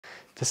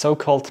The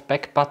so-called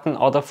back button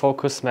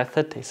autofocus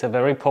method is a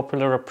very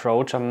popular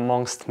approach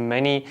amongst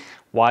many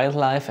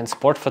wildlife and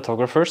sport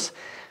photographers,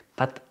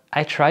 but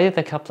I tried it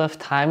a couple of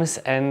times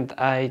and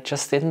I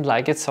just didn't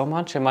like it so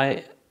much. In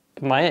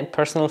my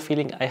personal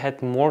feeling, I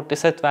had more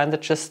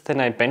disadvantages than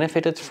I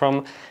benefited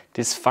from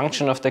this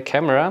function of the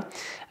camera.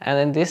 And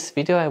in this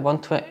video I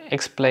want to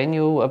explain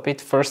you a bit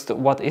first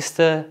what is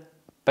the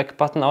back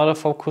button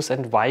autofocus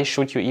and why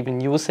should you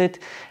even use it,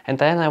 and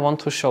then I want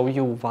to show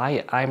you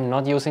why I'm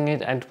not using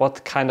it and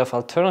what kind of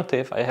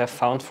alternative I have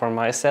found for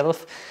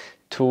myself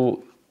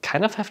to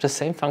kind of have the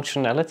same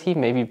functionality,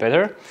 maybe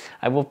better.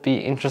 I would be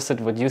interested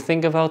what you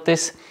think about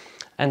this,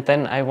 and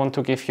then I want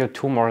to give you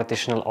 2 more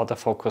additional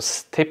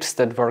autofocus tips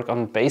that work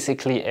on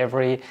basically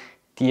every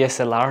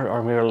DSLR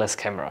or mirrorless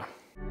camera.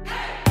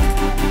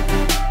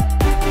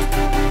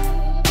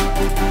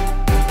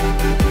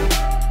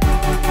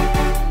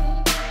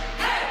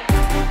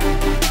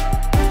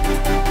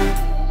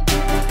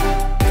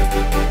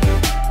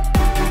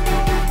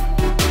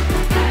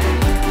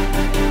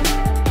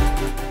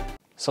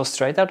 So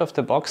straight out of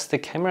the box, the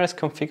camera is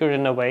configured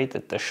in a way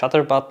that the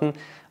shutter button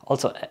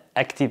also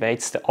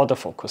activates the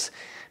autofocus.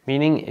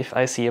 Meaning if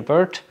I see a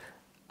bird,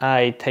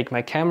 I take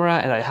my camera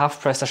and I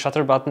half press the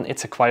shutter button,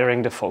 it's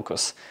acquiring the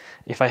focus.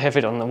 If I have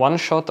it on the one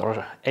shot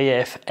or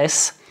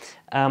AFS,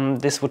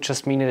 this would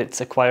just mean that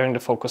it's acquiring the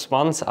focus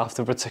once,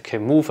 afterwards I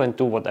can move and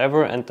do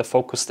whatever and the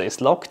focus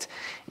stays locked.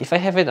 If I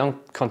have it on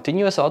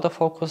continuous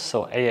autofocus,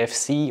 so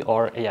AFC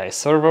or AI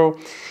servo,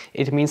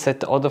 it means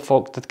that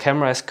the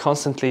camera is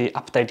constantly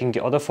updating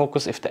the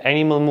autofocus if the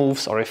animal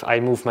moves or if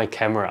I move my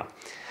camera.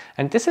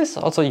 And this is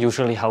also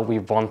usually how we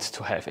want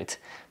to have it.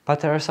 But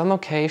there are some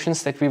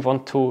occasions that we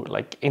want to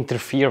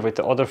interfere with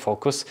the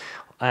autofocus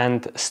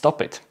and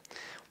stop it.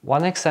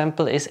 One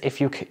example is if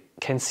you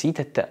can see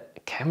that the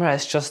camera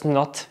is just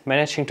not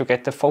managing to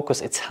get the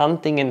focus. It's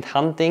hunting and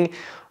hunting,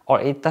 or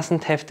it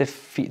doesn't have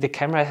the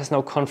camera has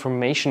no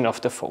confirmation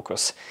of the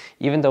focus,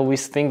 even though we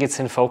think it's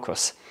in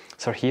focus.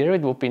 So here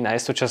it would be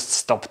nice to just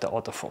stop the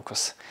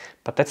autofocus,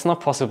 but that's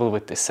not possible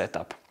with this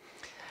setup.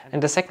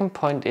 And the second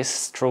point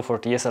is true for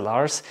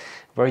DSLRs,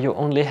 where you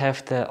only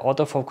have the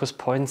autofocus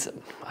points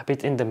a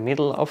bit in the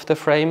middle of the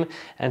frame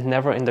and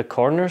never in the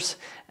corners.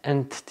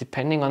 And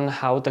depending on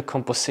how the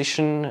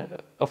composition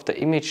of the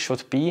image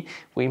should be,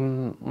 we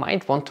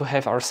might want to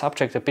have our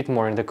subject a bit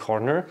more in the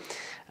corner.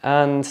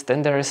 And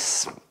then there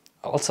is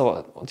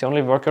also the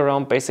only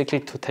workaround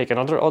basically to take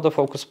another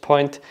autofocus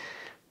point,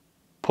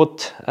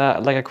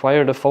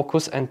 acquire the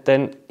focus, and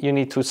then you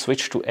need to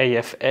switch to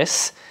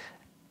AFS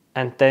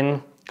and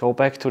then go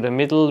back to the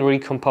middle,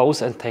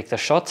 recompose and take the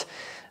shot.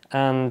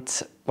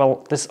 And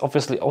well, this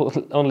obviously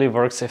only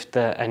works if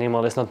the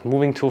animal is not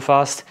moving too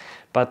fast.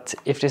 But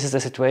if this is the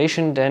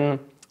situation, then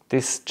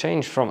this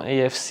change from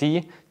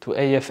AFC to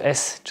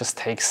AFS just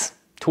takes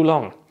too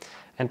long.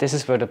 And this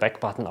is where the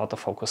back button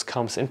autofocus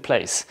comes in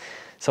place.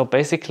 So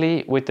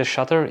basically with the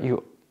shutter,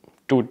 you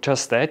do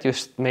just that. You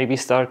maybe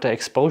start the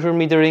exposure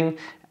metering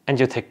and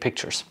you take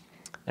pictures.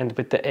 And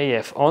with the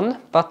AF on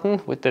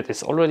button, that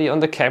is already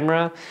on the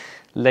camera,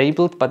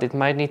 labeled, but it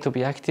might need to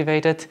be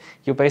activated,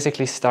 you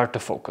basically start the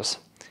focus.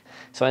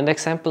 So in the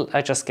example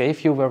I just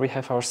gave you, where we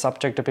have our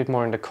subject a bit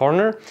more in the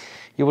corner,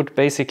 you would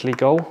basically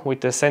go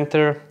with the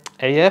center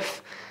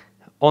AF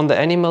on the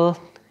animal,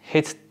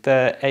 hit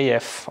the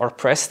AF or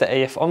press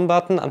the AF on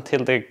button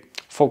until the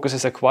focus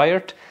is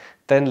acquired,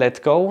 then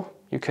let go.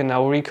 You can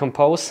now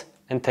recompose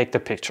and take the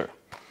picture.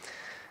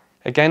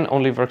 Again,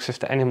 only works if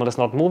the animal is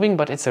not moving,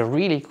 but it's a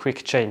really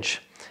quick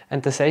change.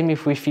 And the same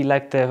if we feel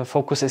like the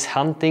focus is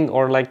hunting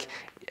or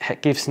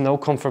gives no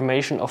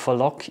confirmation of a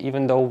lock,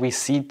 even though we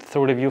see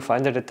through the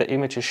viewfinder that the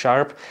image is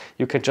sharp,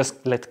 you can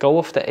just let go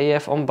of the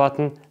AF on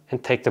button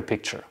and take the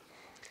picture.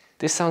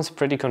 This sounds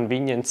pretty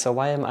convenient, so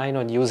why am I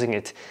not using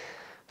it?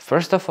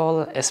 First of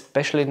all,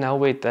 especially now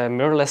with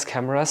mirrorless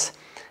cameras,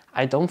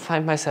 I don't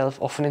find myself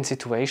often in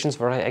situations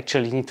where I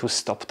actually need to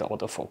stop the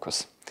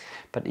autofocus.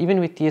 But even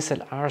with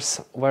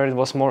DSLRs, where it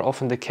was more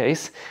often the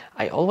case,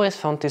 I always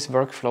found this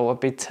workflow a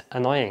bit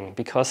annoying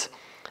because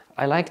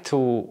I like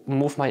to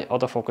move my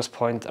autofocus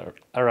point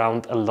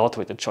around a lot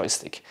with the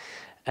joystick.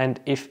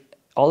 And if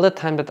all the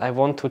time that I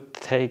want to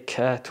take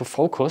to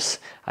focus,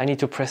 I need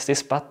to press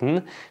this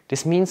button,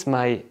 this means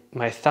my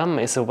thumb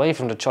is away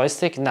from the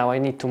joystick. Now I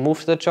need to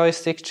move the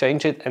joystick,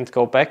 change it and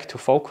go back to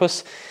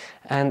focus.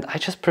 And I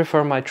just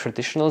prefer my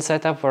traditional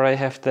setup where I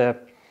have the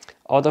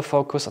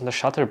autofocus on the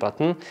shutter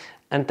button,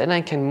 and then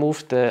I can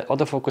move the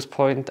autofocus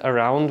point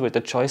around with the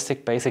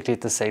joystick basically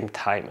at the same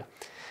time.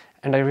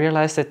 And I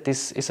realized that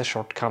this is a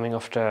shortcoming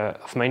of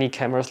many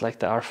cameras like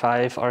the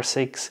R5,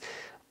 R6,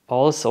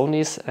 all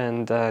Sonys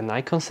and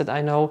Nikons that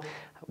I know.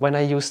 When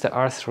I use the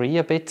R3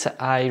 a bit,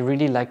 I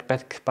really like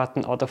back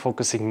button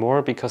autofocusing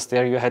more, because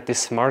there you had this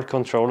smart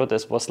controller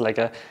that was like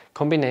a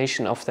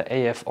combination of the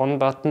AF on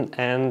button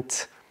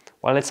and,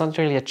 well, it's not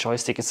really a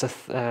joystick, it's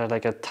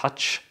like a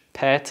touch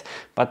pad,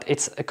 but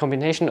it's a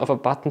combination of a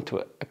button to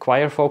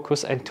acquire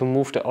focus and to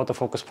move the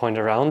autofocus point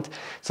around.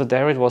 So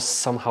there it was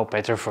somehow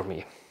better for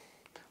me.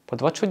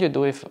 But what should you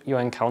do if you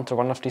encounter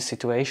one of these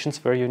situations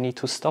where you need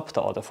to stop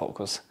the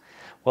autofocus?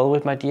 Well,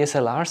 with my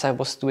DSLRs, I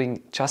was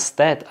doing just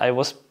that. I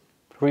was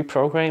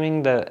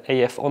reprogramming the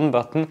AF on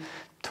button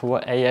to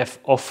an AF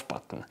off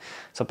button.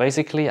 So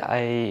basically,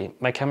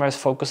 my camera is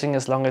focusing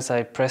as long as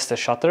I press the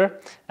shutter,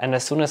 and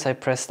as soon as I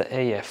press the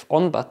AF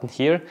on button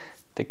here,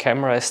 the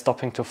camera is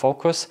stopping to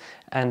focus,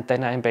 and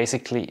then I'm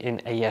basically in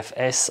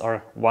AFS,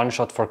 or one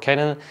shot for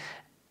Canon.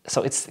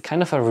 So it's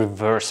kind of a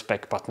reverse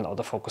back button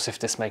autofocus, if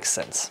this makes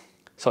sense.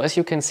 So as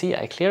you can see,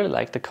 I clearly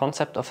like the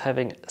concept of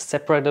having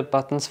separated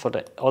buttons for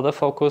the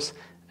autofocus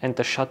and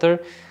the shutter.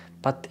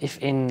 But if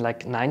in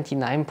like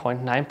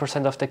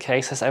 99.9% of the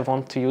cases I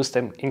want to use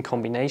them in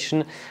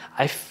combination,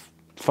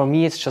 for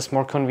me it's just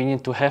more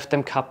convenient to have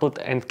them coupled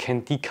and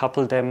can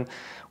decouple them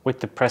with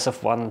the press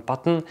of one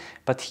button.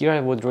 But here I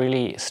would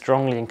really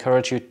strongly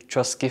encourage you to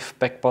just give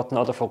back button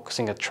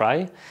autofocusing a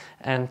try,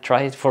 and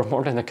try it for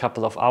more than a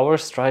couple of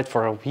hours, try it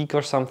for a week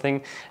or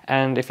something.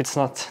 And if it's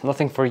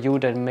nothing for you,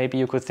 then maybe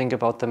you could think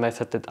about the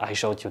method that I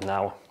showed you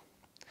now.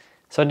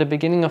 So at the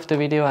beginning of the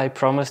video I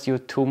promised you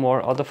 2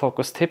 more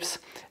autofocus tips,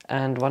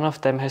 and one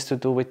of them has to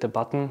do with the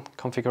button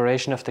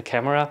configuration of the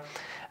camera.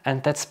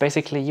 And that's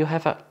basically, you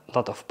have a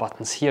lot of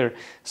buttons here,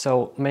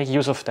 so make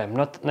use of them,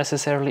 not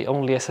necessarily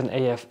only as an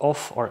AF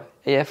off or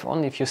AF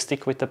on if you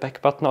stick with the back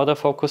button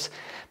autofocus,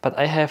 but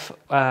I have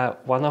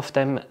one of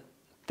them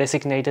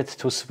designated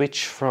to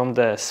switch from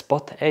the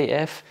spot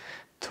AF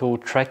to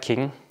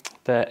tracking,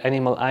 the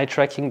animal eye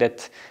tracking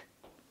that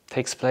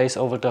takes place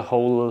over the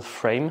whole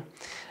frame.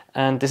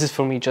 And this is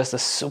for me just a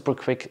super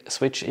quick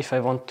switch if I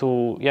want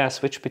to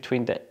switch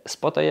between the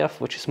spot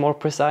AF, which is more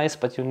precise,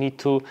 but you need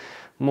to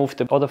move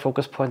the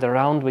autofocus point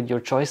around with your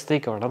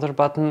joystick or another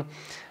button.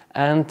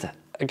 And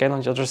again,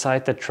 on the other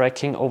side, the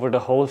tracking over the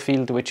whole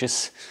field, which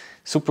is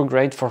super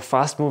great for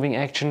fast moving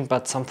action,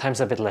 but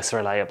sometimes a bit less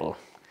reliable.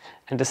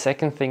 And the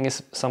second thing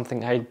is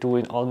something I do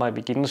in all my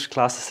beginners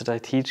classes that I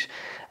teach,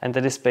 and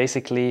that is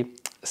basically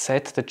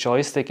set the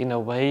joystick in a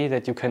way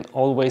that you can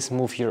always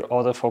move your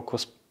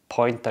autofocus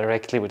point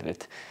directly with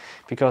it.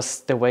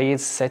 Because the way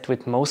it's set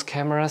with most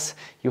cameras,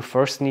 you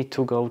first need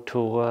to go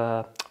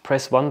to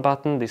press one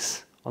button,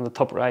 this on the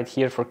top right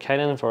here for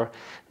Canon, for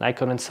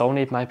Nikon and Sony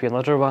it might be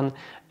another one,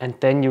 and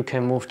then you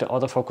can move the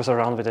autofocus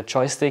around with a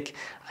joystick.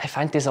 I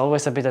find this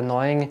always a bit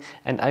annoying,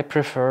 and I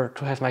prefer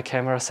to have my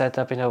camera set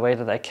up in a way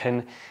that I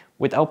can,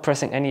 without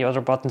pressing any other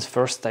buttons,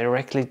 first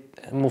directly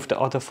move the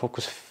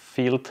autofocus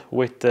field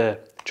with the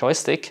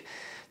joystick.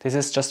 This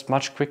is just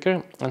much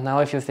quicker. And now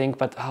if you think,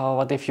 but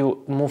what if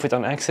you move it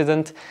on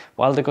accident?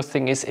 Well, the good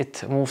thing is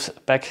it moves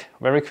back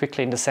very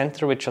quickly in the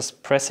center with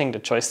just pressing the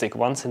joystick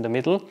once in the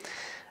middle.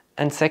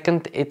 And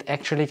second, it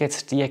actually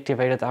gets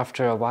deactivated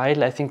after a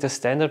while. I think the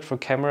standard for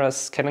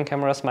cameras, Canon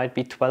cameras, might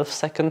be 12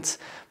 seconds,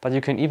 but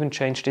you can even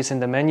change this in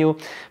the menu.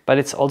 But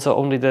it's also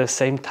only the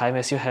same time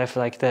as you have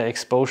like the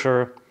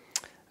exposure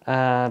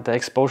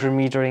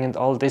metering and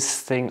all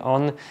this thing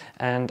on.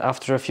 And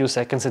after a few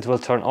seconds it will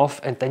turn off,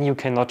 and then you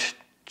cannot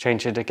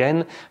change it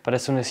again. But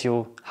as soon as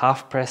you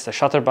half press the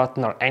shutter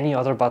button or any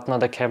other button on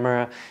the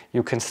camera,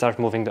 you can start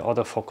moving the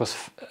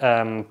autofocus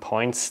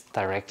points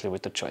directly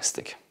with the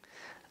joystick.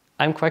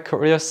 I'm quite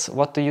curious,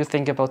 what do you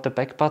think about the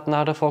back button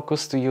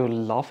autofocus? Do you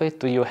love it?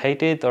 Do you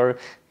hate it? Or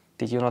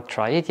did you not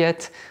try it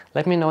yet?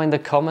 Let me know in the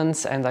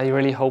comments, and I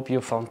really hope you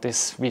found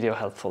this video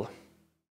helpful.